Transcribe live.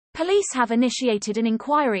Police have initiated an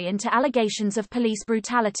inquiry into allegations of police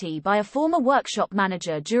brutality by a former workshop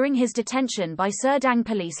manager during his detention by Serdang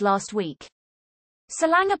police last week.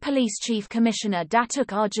 Selangor Police Chief Commissioner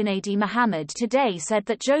Datuk Arjunaidi Mohamed today said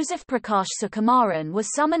that Joseph Prakash Sukumaran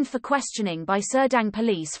was summoned for questioning by Serdang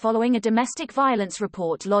police following a domestic violence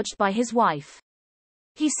report lodged by his wife.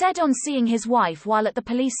 He said on seeing his wife while at the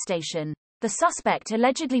police station, the suspect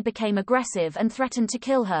allegedly became aggressive and threatened to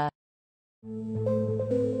kill her.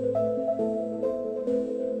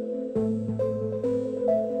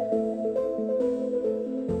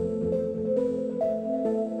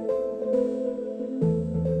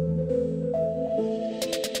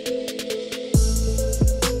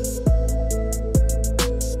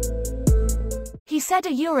 He said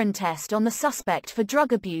a urine test on the suspect for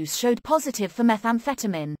drug abuse showed positive for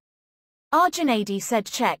methamphetamine. Arjunaidi said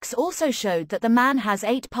checks also showed that the man has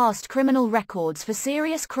 8 past criminal records for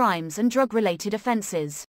serious crimes and drug-related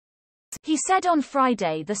offences. He said on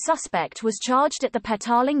Friday the suspect was charged at the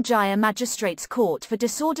Petaling Jaya Magistrates Court for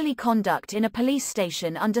disorderly conduct in a police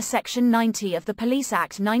station under Section 90 of the Police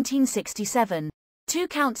Act 1967. 2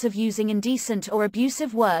 counts of using indecent or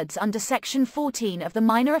abusive words under Section 14 of the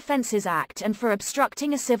Minor Offences Act and for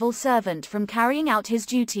obstructing a civil servant from carrying out his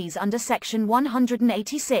duties under Section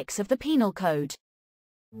 186 of the Penal Code.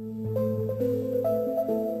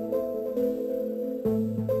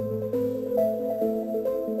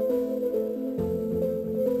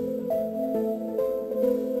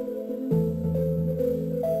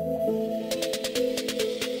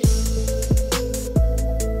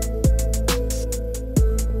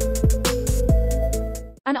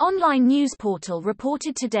 An online news portal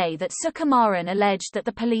reported today that Sukumaran alleged that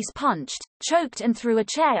the police punched, choked and threw a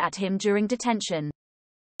chair at him during detention.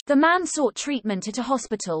 The man sought treatment at a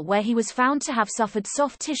hospital where he was found to have suffered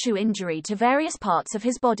soft tissue injury to various parts of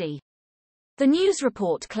his body. The news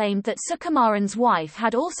report claimed that Sukumaran's wife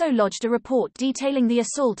had also lodged a report detailing the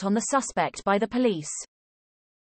assault on the suspect by the police.